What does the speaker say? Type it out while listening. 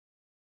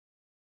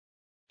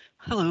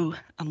Hello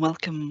and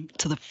welcome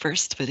to the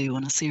first video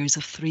in a series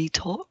of 3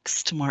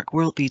 talks to mark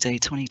World Bee Day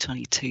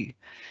 2022.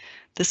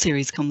 This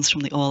series comes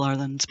from the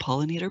All-Ireland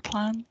Pollinator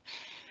Plan,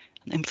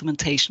 and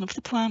implementation of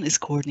the plan is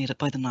coordinated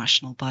by the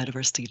National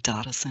Biodiversity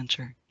Data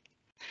Centre.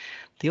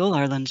 The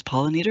All-Ireland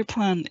Pollinator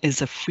Plan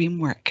is a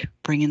framework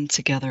bringing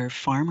together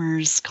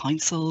farmers,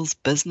 councils,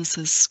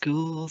 businesses,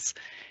 schools,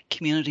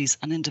 communities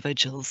and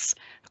individuals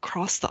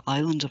across the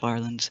island of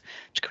Ireland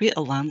to create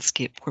a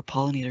landscape where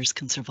pollinators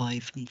can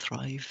survive and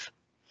thrive.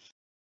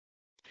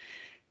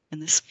 In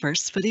this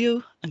first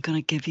video, I'm going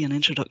to give you an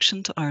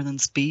introduction to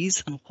Ireland's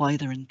bees and why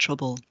they're in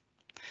trouble.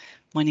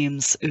 My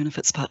name's Úna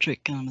FitzPatrick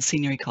and I'm a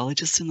senior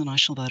ecologist in the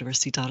National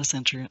Biodiversity Data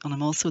Centre, and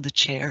I'm also the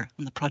chair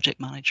and the project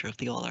manager of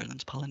the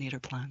All-Ireland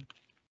Pollinator Plan.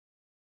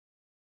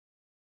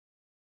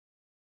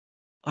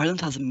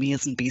 Ireland has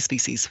amazing bee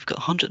species. We've got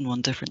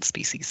 101 different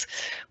species.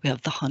 We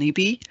have the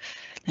honeybee,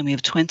 then we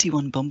have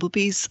 21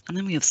 bumblebees, and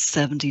then we have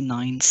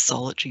 79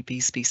 solitary bee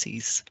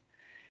species.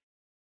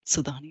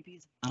 So the honeybee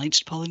is a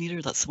managed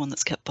pollinator, that's the one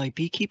that's kept by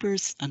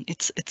beekeepers, and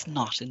it's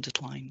not in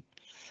decline.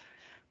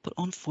 But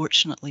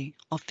unfortunately,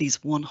 of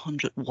these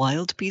 100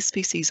 wild bee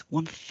species,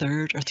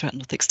 1/3 are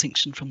threatened with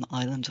extinction from the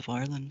island of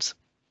Ireland.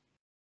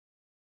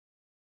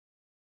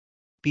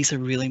 Bees are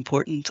really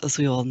important, as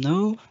we all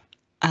know,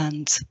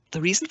 and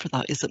the reason for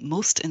that is that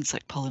most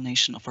insect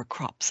pollination of our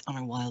crops and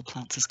our wild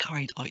plants is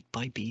carried out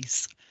by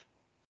bees.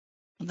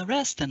 And the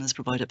rest then is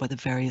provided by the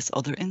various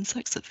other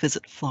insects that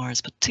visit flowers,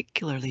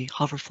 particularly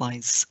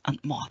hoverflies and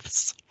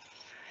moths.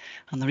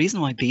 And the reason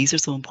why bees are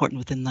so important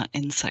within that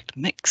insect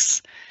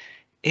mix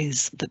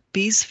is that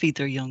bees feed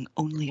their young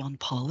only on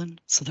pollen,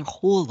 so their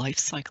whole life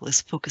cycle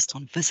is focused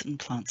on visiting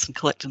plants and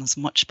collecting as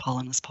much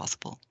pollen as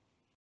possible.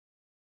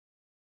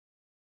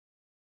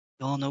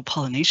 We all know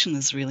pollination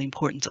is really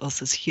important to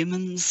us as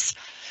humans.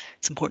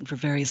 It's important for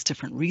various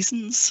different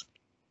reasons.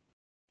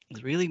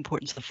 It's really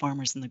important to the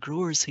farmers and the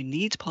growers who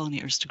need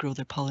pollinators to grow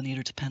their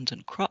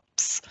pollinator-dependent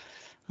crops.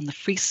 And the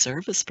free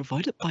service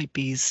provided by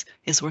bees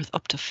is worth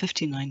up to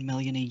 59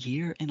 million a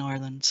year in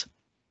Ireland.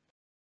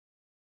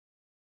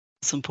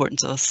 It's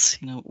important to us,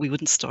 we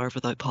wouldn't starve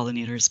without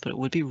pollinators, but it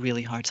would be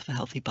really hard to have a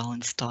healthy,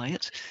 balanced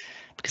diet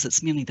because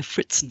it's mainly the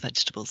fruits and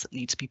vegetables that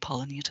need to be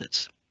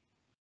pollinated.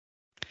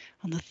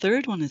 And the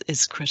third one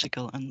is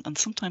critical and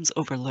sometimes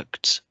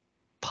overlooked.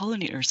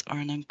 Pollinators are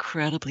an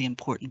incredibly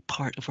important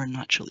part of our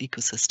natural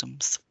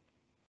ecosystems.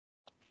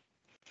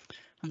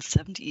 And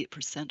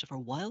 78% of our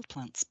wild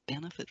plants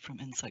benefit from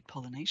insect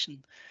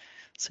pollination.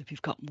 So if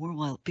you've got more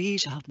wild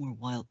bees, you have more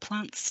wild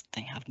plants,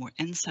 they have more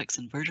insects,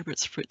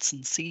 invertebrates, fruits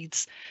and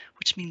seeds,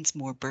 which means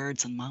more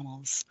birds and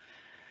mammals.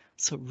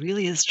 So it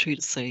really is true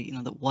to say,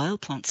 that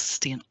wild plants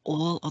sustain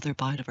all other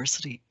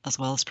biodiversity, as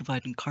well as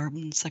providing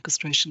carbon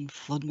sequestration,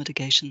 flood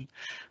mitigation,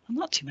 and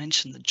not to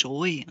mention the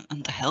joy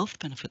and the health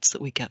benefits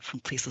that we get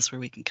from places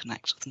where we can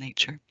connect with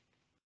nature.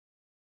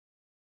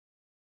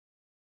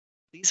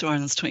 These are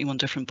Ireland's 21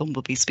 different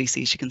bumblebee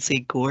species. You can see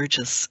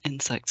gorgeous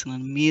insects and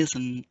an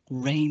amazing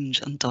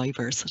range and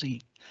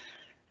diversity.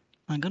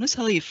 I'm going to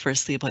tell you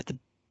firstly about the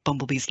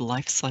bumblebee's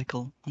life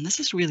cycle, and this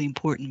is really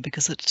important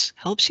because it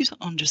helps you to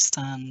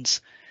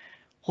understand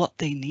what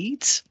they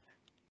need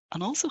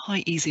and also how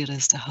easy it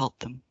is to help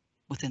them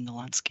within the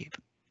landscape.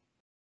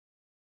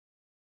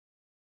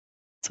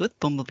 So with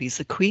bumblebees,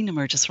 the queen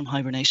emerges from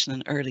hibernation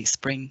in early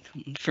spring.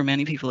 And for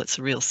many people, it's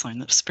a real sign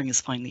that spring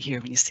is finally here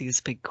when you see these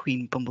big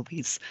queen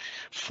bumblebees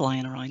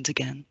flying around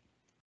again.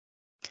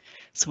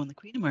 So when the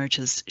queen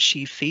emerges,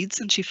 she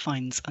feeds and she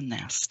finds a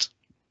nest.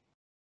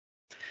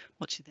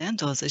 What she then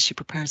does is she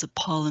prepares a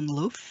pollen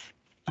loaf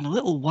and a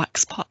little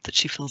wax pot that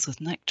she fills with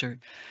nectar,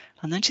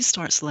 and then she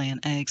starts laying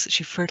eggs that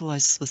she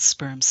fertilizes with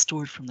sperm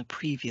stored from the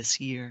previous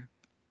year.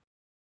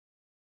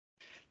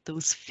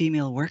 Those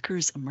female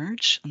workers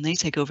emerge and they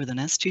take over the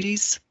nest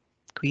duties.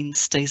 Queen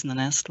stays in the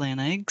nest laying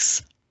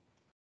eggs.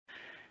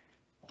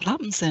 What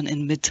happens then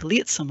in mid to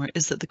late summer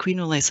is that the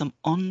queen will lay some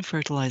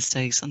unfertilized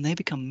eggs and they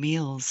become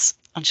males,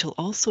 and she'll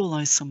also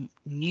allow some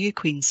new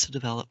queens to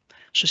develop.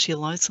 So she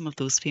allows some of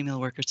those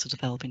female workers to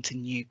develop into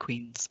new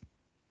queens.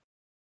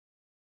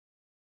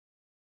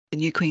 The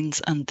new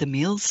queens and the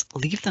males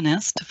leave the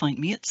nest to find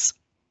mates.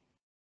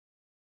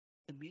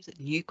 The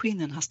mated new queen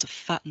then has to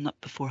fatten up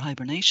before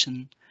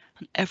hibernation,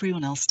 and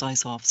everyone else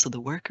dies off. So the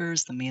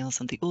workers, the males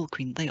and the old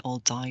queen, they all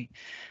die.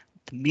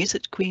 The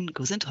mated queen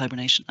goes into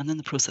hibernation and then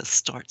the process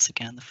starts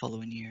again the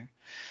following year.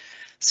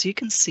 So you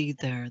can see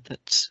there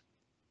that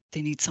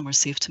they need somewhere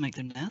safe to make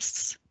their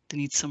nests, they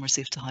need somewhere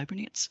safe to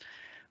hibernate,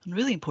 and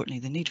really importantly,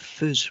 they need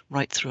food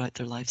right throughout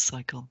their life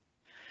cycle.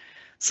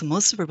 So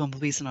most of our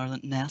bumblebees in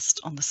Ireland nest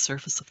on the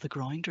surface of the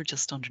ground or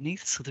just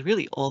underneath, so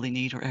all they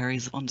need are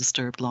areas of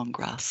undisturbed long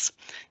grass.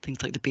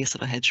 Things like the base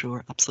of a hedgerow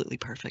are absolutely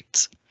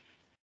perfect.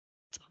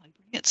 To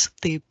hibernate,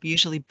 they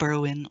usually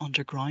burrow in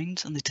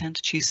underground and they tend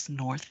to choose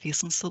north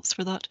facing slopes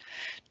for that,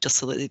 just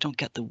so that they don't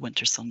get the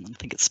winter sun and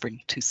think it's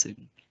spring too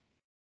soon.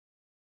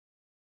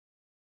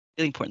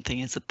 The really important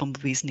thing is that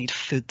bumblebees need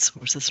food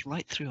sources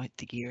right throughout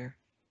the year.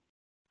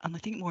 And I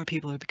think more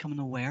people are becoming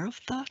aware of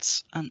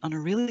that and are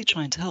really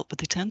trying to help, but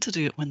they tend to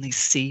do it when they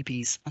see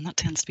bees, and that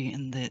tends to be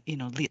in the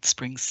late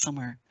spring,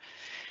 summer.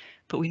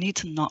 But we need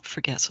to not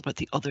forget about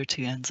the other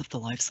two ends of the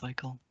life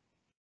cycle.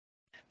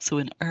 So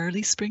in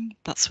early spring,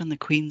 that's when the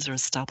queens are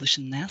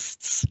establishing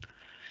nests.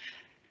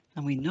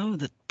 And we know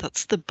that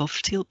that's the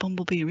buff-tailed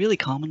bumblebee, a really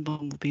common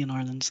bumblebee in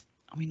Ireland.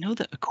 And we know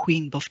that a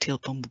queen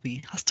buff-tailed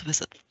bumblebee has to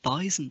visit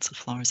thousands of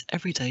flowers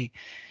every day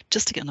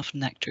just to get enough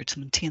nectar to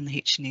maintain the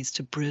heat she needs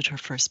to brood her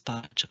first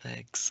batch of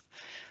eggs.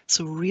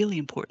 So really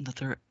important that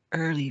there are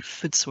early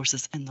food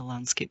sources in the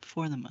landscape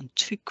for them, and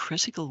two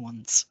critical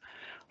ones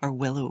are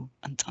willow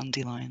and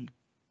dandelion.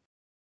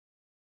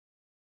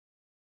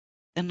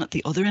 Then at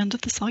the other end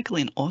of the cycle,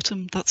 in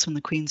autumn, that's when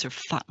the queens are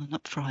fattening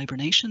up for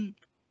hibernation.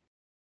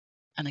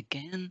 And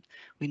again,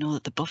 we know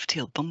that the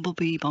buff-tailed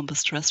bumblebee,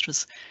 Bombus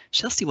terrestris,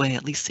 she has to weigh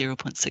at least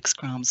 0.6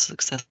 grams to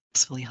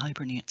successfully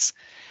hibernates.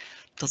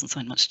 Doesn't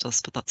sound much to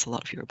us, but that's a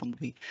lot if you're a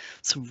bumblebee.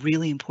 So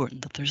really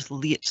important that there's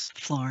late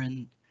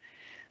flowering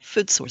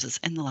food sources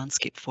in the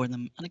landscape for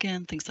them. And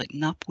again, things like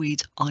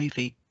knapweed,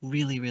 ivy,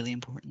 really, really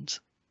important.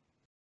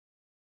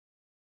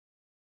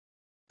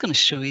 I'm going to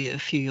show you a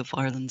few of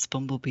Ireland's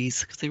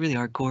bumblebees because they really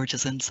are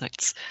gorgeous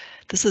insects.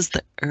 This is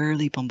the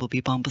early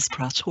bumblebee, Bombus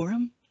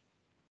pratorum.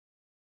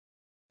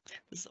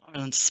 This is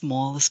Ireland's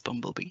smallest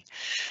bumblebee.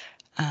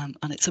 And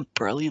it's a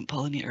brilliant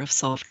pollinator of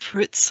soft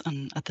fruits.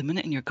 And at the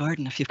minute in your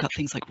garden, if you've got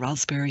things like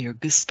raspberry or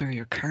gooseberry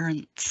or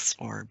currants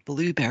or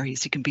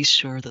blueberries, you can be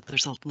sure that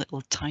there's a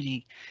little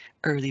tiny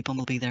early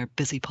bumblebee there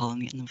busy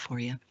pollinating them for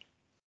you.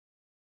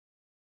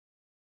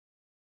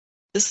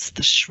 This is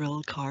the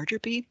shrill carder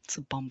bee. It's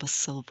a Bombus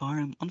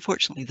sylvarum.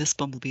 Unfortunately, this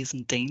bumblebee is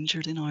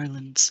endangered in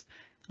Ireland.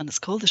 And it's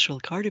called the shrill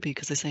carder bee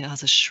because they say it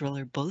has a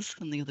shriller buzz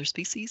than the other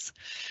species.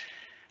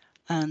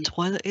 And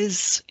while it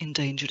is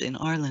endangered in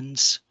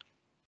Ireland,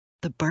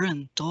 the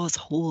burren does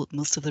hold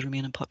most of the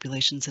remaining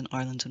populations in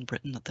Ireland and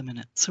Britain at the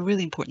minute. So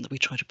really important that we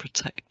try to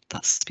protect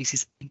that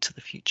species into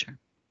the future.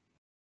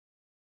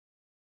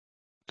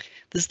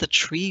 This is the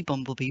tree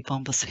bumblebee,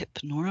 Bombus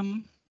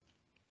hypnorum.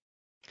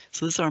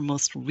 So this is our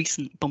most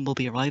recent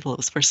bumblebee arrival. It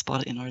was first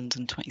spotted in Ireland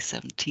in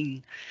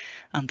 2017.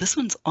 And this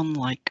one's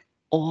unlike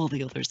all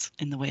the others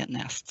in the way it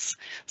nests.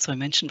 So I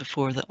mentioned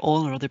before that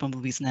all our other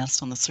bumblebees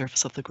nest on the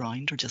surface of the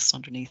ground or just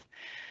underneath.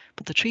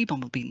 But the tree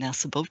bumblebee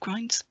nests above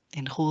ground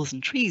in holes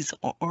in trees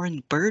or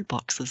in bird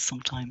boxes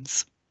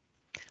sometimes.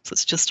 So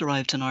it's just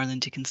arrived in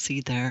Ireland. You can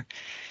see there.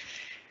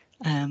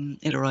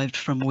 It arrived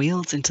from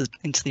Wales into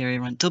the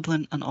area around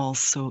Dublin and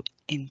also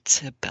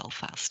into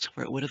Belfast,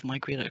 where it would have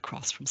migrated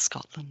across from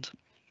Scotland.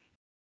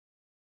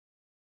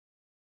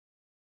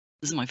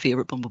 This is my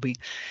favourite bumblebee.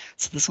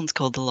 So this one's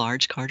called the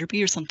large carder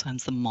bee, or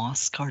sometimes the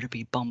moss carder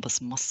bee, Bombus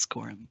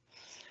muscorum.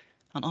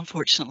 And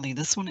unfortunately,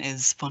 this one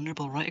is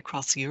vulnerable right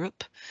across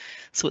Europe.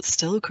 So it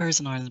still occurs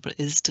in Ireland, but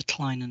it is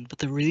declining. But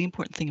the really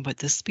important thing about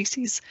this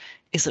species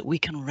is that we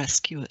can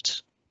rescue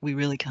it. We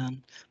really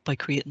can, by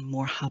creating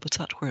more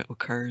habitat where it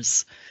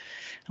occurs.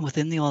 And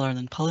within the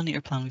All-Ireland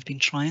Pollinator Plan, we've been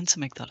trying to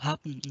make that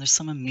happen. And there's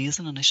some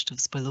amazing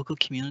initiatives by local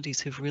communities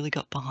who've really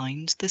got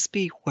behind this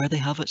bee where they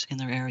have it in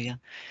their area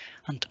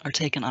and are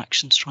taking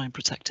action to try and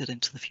protect it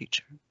into the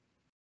future.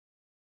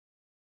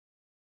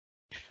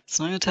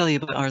 So I'm going to tell you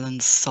about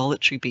Ireland's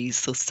solitary bees.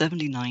 So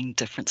 79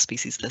 different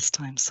species this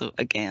time. So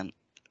again,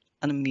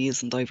 an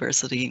amazing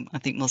diversity. I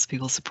think most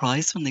people are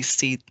surprised when they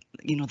see,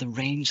 the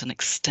range and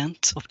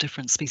extent of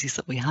different species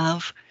that we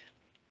have.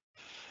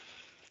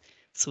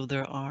 So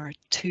there are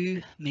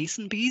 2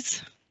 mason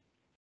bees.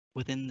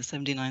 Within the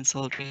 79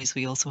 solitaries,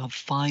 we also have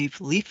 5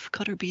 leaf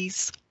cutter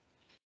bees.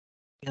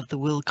 We have the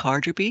wool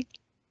carder bee.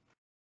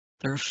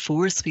 There are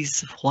 4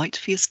 species of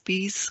white-faced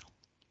bees,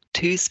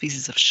 2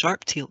 species of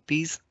sharp-tailed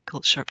bees,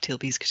 called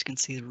sharp-tailed bees because you can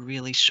see the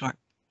really sharp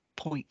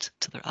point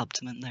to their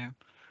abdomen there.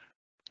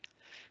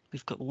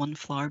 We've got 1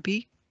 flower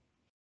bee.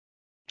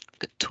 We've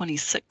got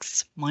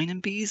 26 mining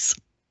bees,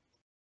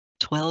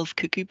 12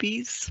 cuckoo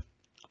bees,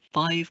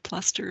 5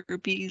 plaster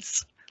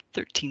bees,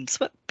 13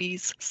 sweat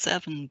bees,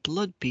 7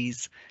 blood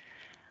bees,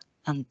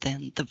 and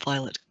then the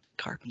violet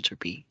carpenter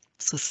bee.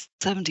 So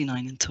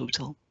 79 in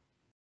total.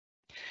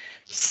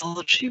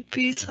 Solitary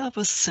bees have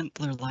a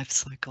simpler life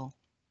cycle.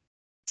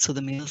 So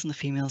the males and the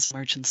females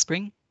emerge in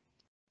spring.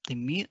 They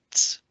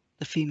mate.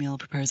 The female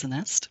prepares a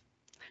nest.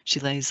 She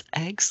lays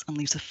eggs and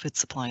leaves a food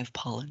supply of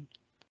pollen.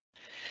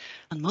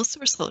 And most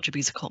of our solitary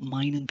bees are called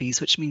mining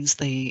bees, which means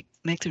they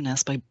make their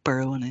nest by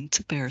burrowing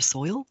into bare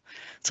soil.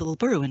 So they'll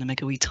burrow in and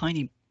make a wee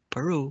tiny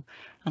burrow,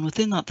 and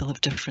within that they'll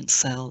have different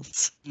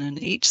cells. And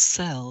in each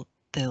cell,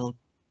 they'll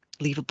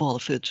leave a ball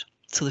of food.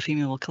 So the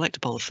female will collect a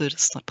ball of food,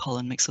 it's like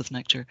pollen mixed with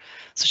nectar.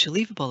 So she'll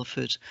leave a ball of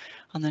food,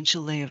 and then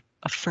she'll lay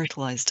a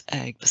fertilized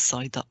egg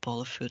beside that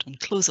ball of food and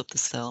close up the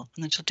cell.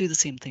 And then she'll do the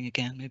same thing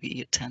again, maybe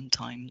eat it 10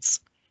 times.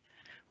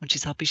 When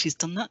she's happy she's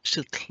done that,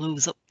 she'll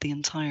close up the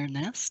entire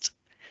nest.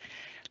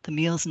 The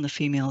males and the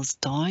females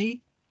die.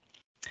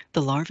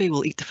 The larvae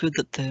will eat the food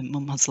that the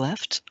mum has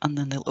left, and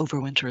then they'll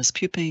overwinter as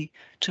pupae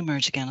to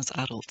emerge again as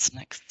adults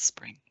next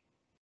spring.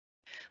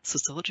 So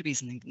solitary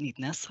bees need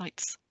nest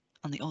sites,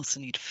 and they also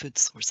need food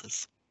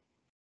sources.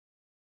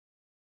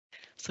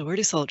 So where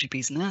do solitary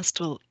bees nest?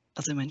 Well,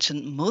 as I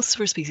mentioned, most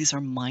of our species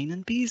are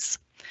mining bees.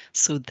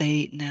 So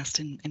they nest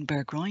in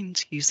bare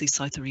ground, usually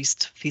south or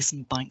east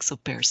facing banks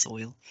of bare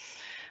soil.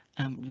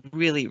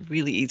 Really,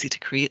 really easy to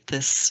create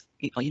this.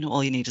 You know,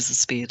 all you need is a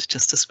spade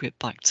just to scrape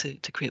back to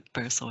create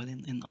bare soil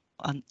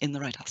in the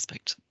right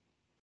aspect.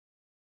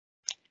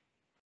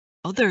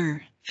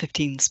 Other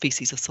 15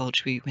 species of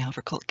solitary we have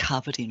are called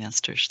cavity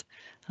nesters,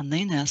 and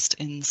they nest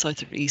in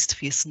south or east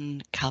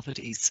facing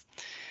cavities.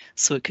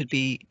 So it could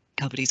be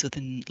cavities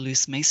within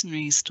loose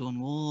masonry, stone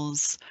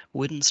walls,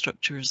 wooden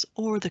structures,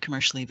 or the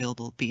commercially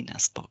available bee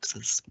nest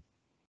boxes.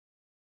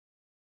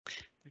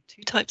 There are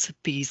two types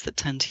of bees that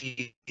tend to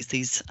use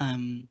these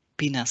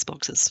bee nest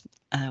boxes.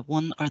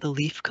 One are the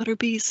leaf cutter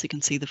bees. So you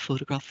can see the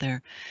photograph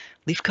there.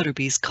 Leaf cutter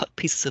bees cut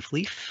pieces of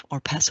leaf or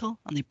petal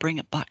and they bring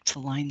it back to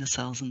line the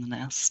cells in the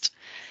nest.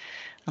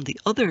 And the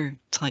other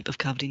type of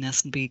cavity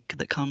nesting bee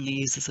that commonly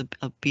uses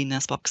a bee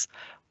nest box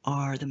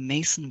are the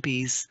mason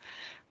bees.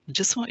 I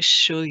just want to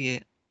show you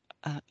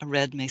a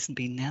red mason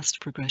bee nest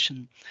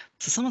progression.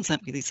 So someone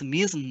sent me this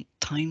amazing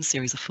time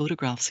series of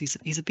photographs.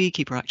 He's a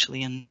beekeeper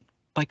actually, and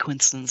by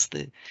coincidence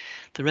the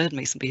red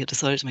mason bee had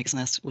decided to make his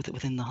nest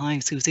within the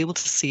hive, so he was able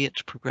to see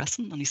it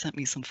progressing, and he sent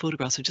me some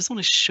photographs. So I just want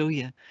to show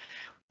you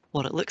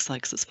what it looks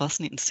like, because it's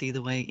fascinating to see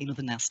the way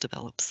the nest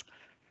develops.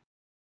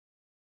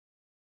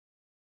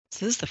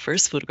 So this is the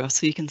first photograph.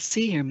 So you can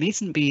see here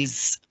mason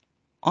bees,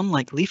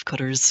 unlike leaf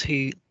cutters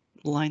who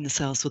line the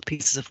cells with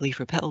pieces of leaf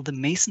or petal, the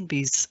mason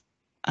bees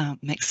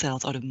make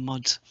cells out of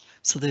mud.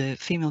 So the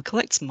female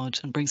collects mud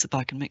and brings it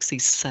back and makes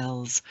these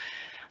cells.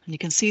 And you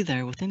can see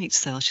there within each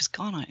cell, she's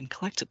gone out and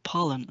collected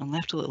pollen and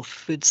left a little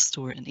food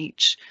store in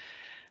each.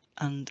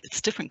 And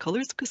it's different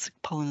colours because the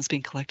pollen is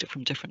being collected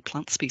from different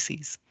plant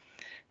species.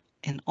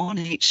 And on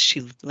each,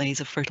 she lays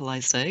a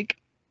fertilized egg.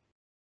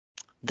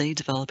 They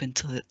develop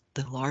into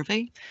the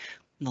larvae,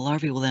 and the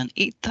larvae will then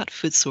eat that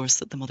food source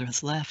that the mother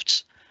has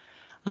left.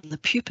 And the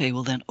pupae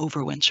will then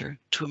overwinter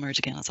to emerge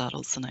again as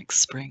adults the next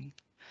spring.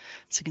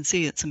 So you can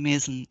see it's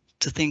amazing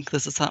to think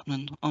this is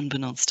happening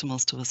unbeknownst to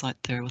most of us out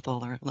there with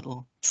all our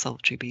little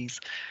solitary bees.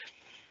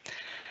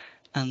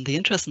 And the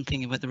interesting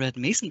thing about the red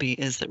mason bee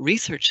is that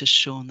research has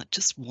shown that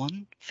just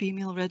one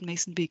female red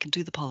mason bee can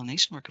do the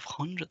pollination work of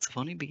hundreds of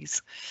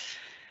honeybees.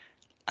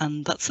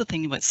 And that's the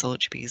thing about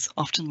solitary bees.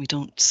 Often we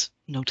don't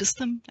notice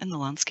them in the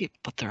landscape,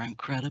 but they're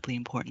incredibly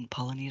important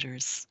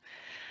pollinators.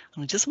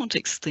 And I just want to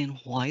explain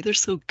why they're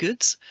so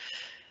good.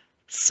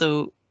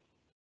 So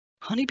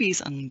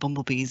honeybees and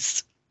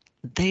bumblebees,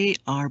 they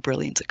are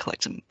brilliant at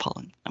collecting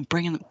pollen and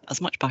bringing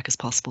as much back as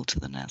possible to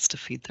the nest to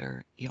feed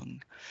their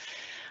young.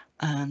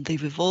 And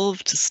they've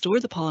evolved to store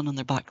the pollen on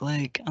their back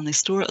leg, and they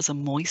store it as a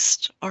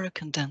moist or a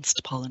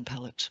condensed pollen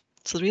pellet.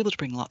 So they're able to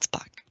bring lots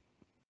back.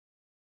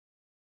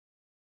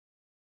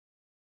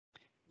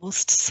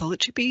 Most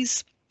solitary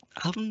bees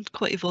haven't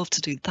quite evolved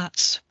to do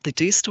that. They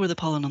do store the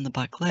pollen on the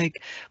back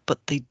leg, but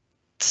they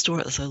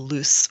store it as a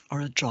loose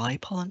or a dry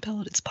pollen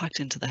pellet. It's packed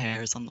into the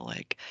hairs on the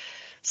leg.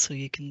 So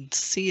you can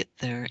see it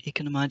there. You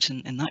can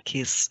imagine in that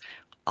case,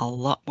 a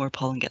lot more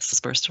pollen gets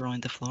dispersed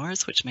around the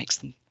flowers, which makes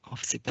them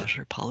obviously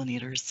better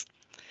pollinators.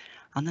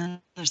 And then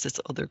there's this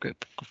other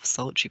group of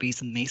solitary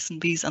bees and mason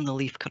bees and the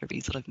leaf cutter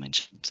bees that I've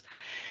mentioned.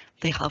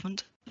 They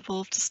haven't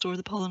evolved to store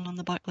the pollen on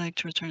the back leg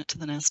to return it to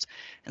the nest.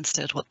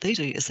 Instead, what they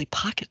do is they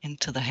pack it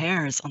into the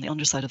hairs on the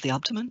underside of the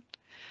abdomen.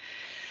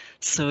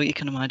 So you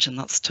can imagine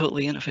that's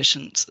totally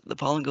inefficient. The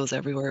pollen goes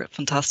everywhere.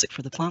 Fantastic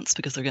for the plants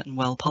because they're getting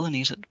well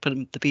pollinated, but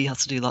the bee has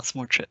to do lots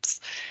more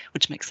trips,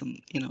 which makes them,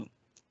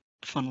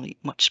 funnily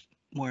much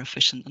more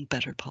efficient and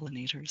better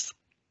pollinators.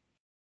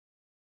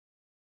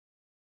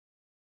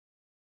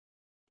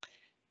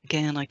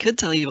 Again, I could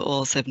tell you about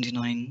all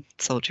 79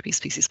 solitary bee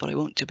species, but I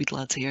won't. You'll be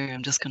glad to hear.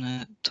 I'm just going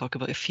to talk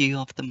about a few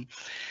of them.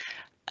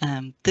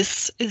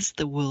 This is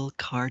the wool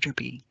carder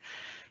bee.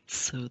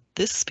 So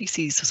this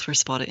species was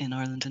first spotted in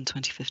Ireland in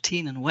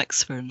 2015 in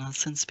Wexford and has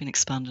since been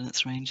expanding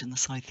its range in the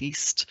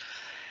southeast.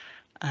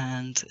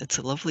 And it's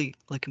a lovely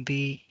looking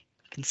bee.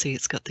 You can see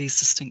it's got these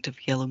distinctive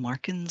yellow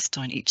markings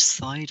down each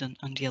side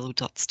and yellow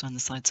dots down the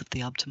sides of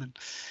the abdomen.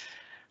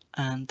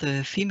 And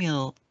the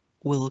female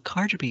wool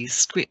carder bee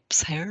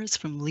scrapes hairs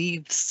from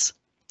leaves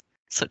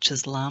such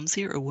as lamb's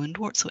ear or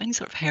woundwort, so any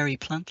sort of hairy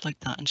plant like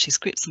that, and she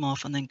scrapes them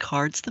off and then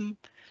cards them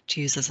to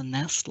use as a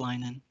nest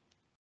lining.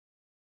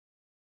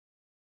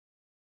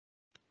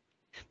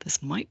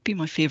 This might be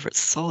my favourite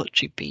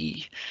solitary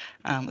bee.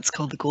 It's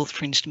called the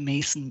gold-fringed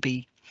mason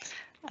bee,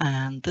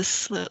 and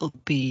this little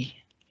bee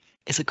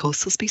is a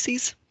coastal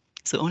species,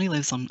 so it only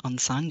lives on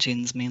sand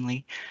dunes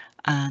mainly,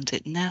 and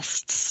it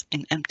nests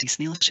in empty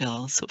snail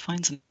shells. So it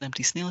finds an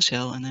empty snail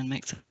shell and then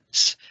makes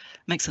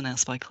a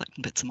nest by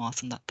collecting bits of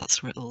moss, and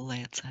that's where it'll lay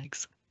its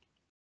eggs.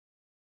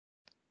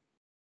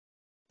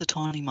 The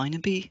tawny myna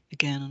bee,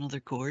 again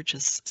another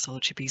gorgeous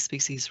solitary bee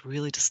species,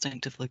 really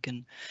distinctive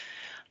looking.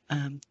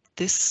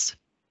 This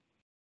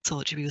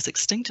Solitude Bee was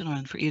extinct in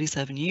Ireland for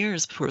 87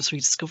 years before it was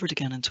rediscovered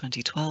again in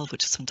 2012,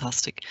 which is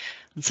fantastic.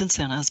 And since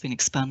then it has been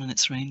expanding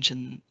its range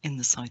in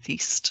the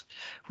southeast,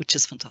 which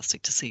is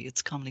fantastic to see.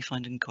 It's commonly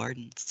found in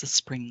gardens. It's a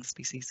spring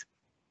species.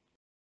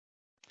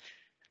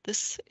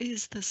 This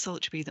is the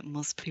solitary bee that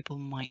most people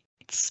might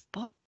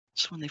spot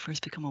when they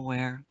first become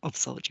aware of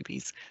solitary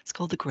bees. It's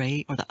called the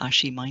grey or the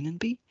ashy mining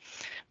bee.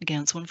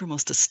 Again, it's one of our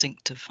most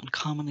distinctive and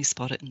commonly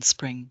spotted in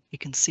spring. You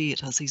can see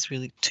it has these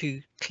really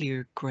two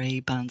clear grey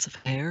bands of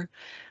hair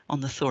on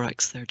the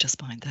thorax there just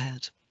behind the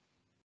head.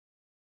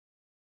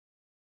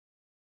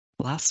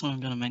 Last one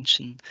I'm going to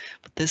mention,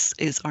 but this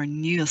is our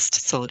newest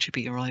solitary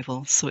bee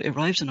arrival. So it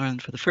arrived in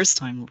Ireland for the first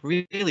time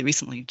really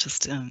recently,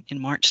 just in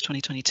March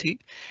 2022.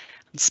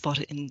 And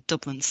spotted in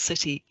Dublin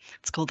City.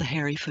 It's called the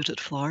hairy-footed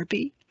flower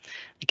bee.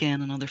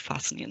 Again, another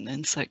fascinating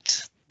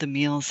insect. The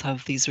males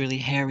have these really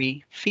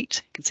hairy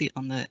feet. You can see it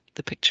on the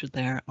picture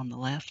there on the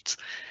left.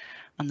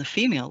 And the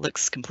female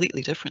looks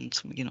completely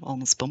different,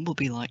 almost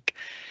bumblebee-like.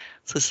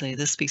 So say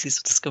this species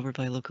was discovered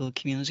by a local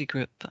community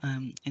group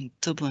in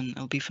Dublin.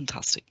 It'll be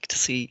fantastic to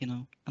see,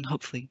 and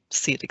hopefully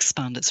see it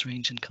expand its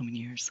range in coming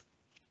years.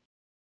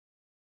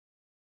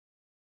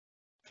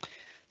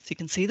 So you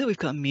can see that we've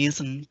got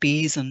amazing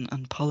bees and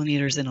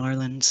pollinators in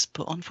Ireland,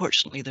 but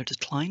unfortunately they're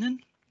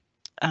declining.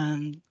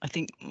 And I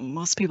think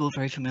most people are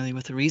very familiar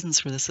with the reasons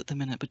for this at the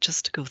minute, but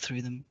just to go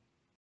through them.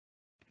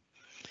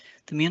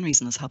 The main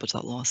reason is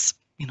habitat loss,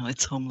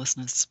 it's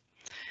homelessness.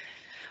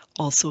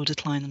 Also a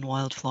decline in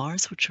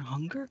wildflowers, which are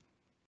hunger.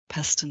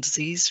 Pest and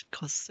disease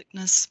cause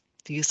sickness.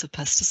 The use of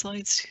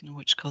pesticides,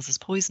 which causes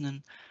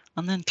poisoning.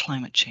 And then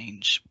climate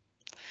change.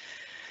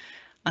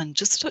 And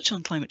just to touch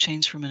on climate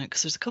change for a minute,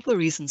 because there's a couple of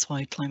reasons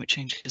why climate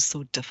change is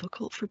so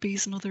difficult for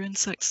bees and other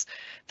insects.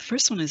 The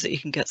first one is that you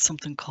can get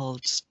something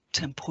called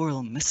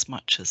temporal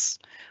mismatches,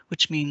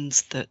 which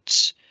means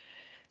that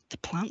the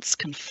plants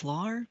can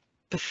flower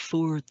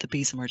before the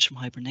bees emerge from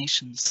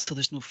hibernation, so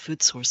there's no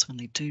food source when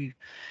they do.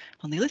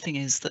 And the other thing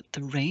is that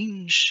the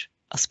range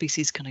a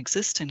species can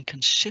exist in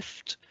can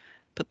shift,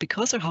 but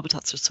because our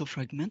habitats are so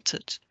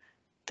fragmented,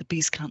 the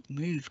bees can't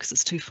move because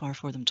it's too far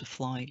for them to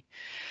fly.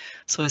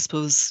 So I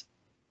suppose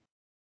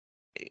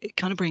it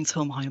kind of brings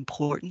home how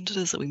important it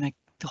is that we make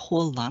the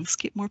whole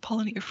landscape more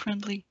pollinator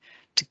friendly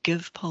to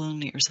give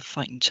pollinators a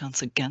fighting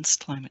chance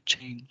against climate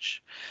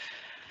change.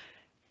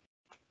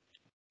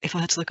 If I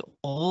had to look at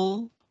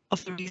all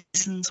of the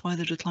reasons why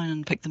they're declining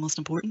and pick the most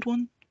important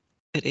one,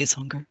 it is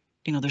hunger.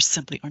 There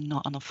simply are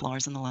not enough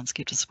flowers in the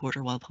landscape to support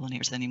our wild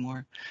pollinators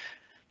anymore.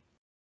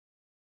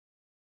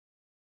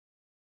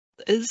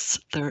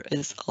 There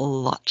is a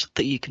lot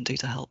that you can do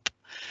to help.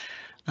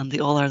 And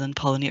the All-Ireland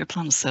Pollinator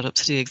Plan was set up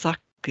to do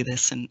exactly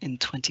this in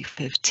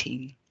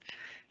 2015.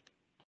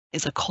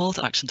 It's a call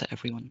to action to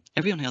everyone.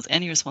 Everyone who has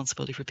any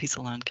responsibility for a piece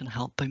of land can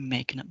help by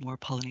making it more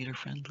pollinator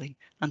friendly.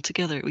 And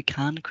together we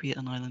can create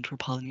an island where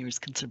pollinators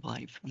can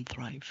survive and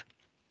thrive.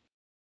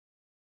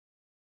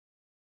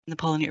 In the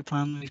Pollinator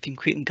Plan, we've been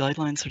creating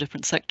guidelines for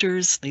different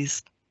sectors.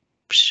 These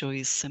show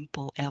you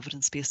simple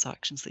evidence-based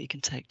actions that you can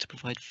take to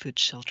provide food,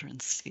 shelter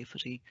and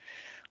safety,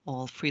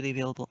 all freely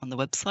available on the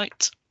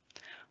website,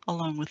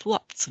 along with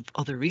lots of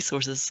other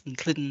resources,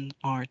 including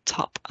our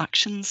top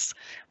actions,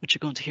 which you're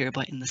going to hear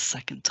about in the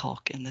second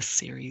talk in this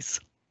series.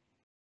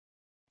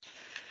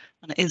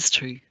 And it is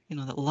true,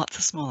 that lots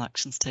of small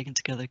actions taken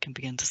together can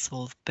begin to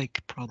solve big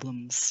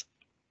problems.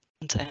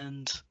 And to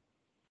end,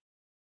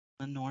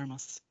 an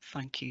enormous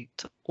thank you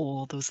to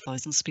all those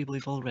thousands of people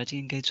who've already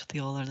engaged with the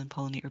All-Ireland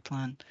Pollinator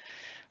Plan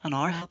and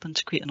are helping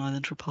to create an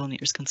island where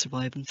pollinators can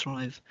survive and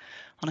thrive.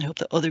 And I hope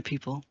that other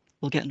people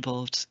will get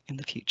involved in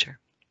the future.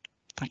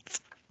 Thanks.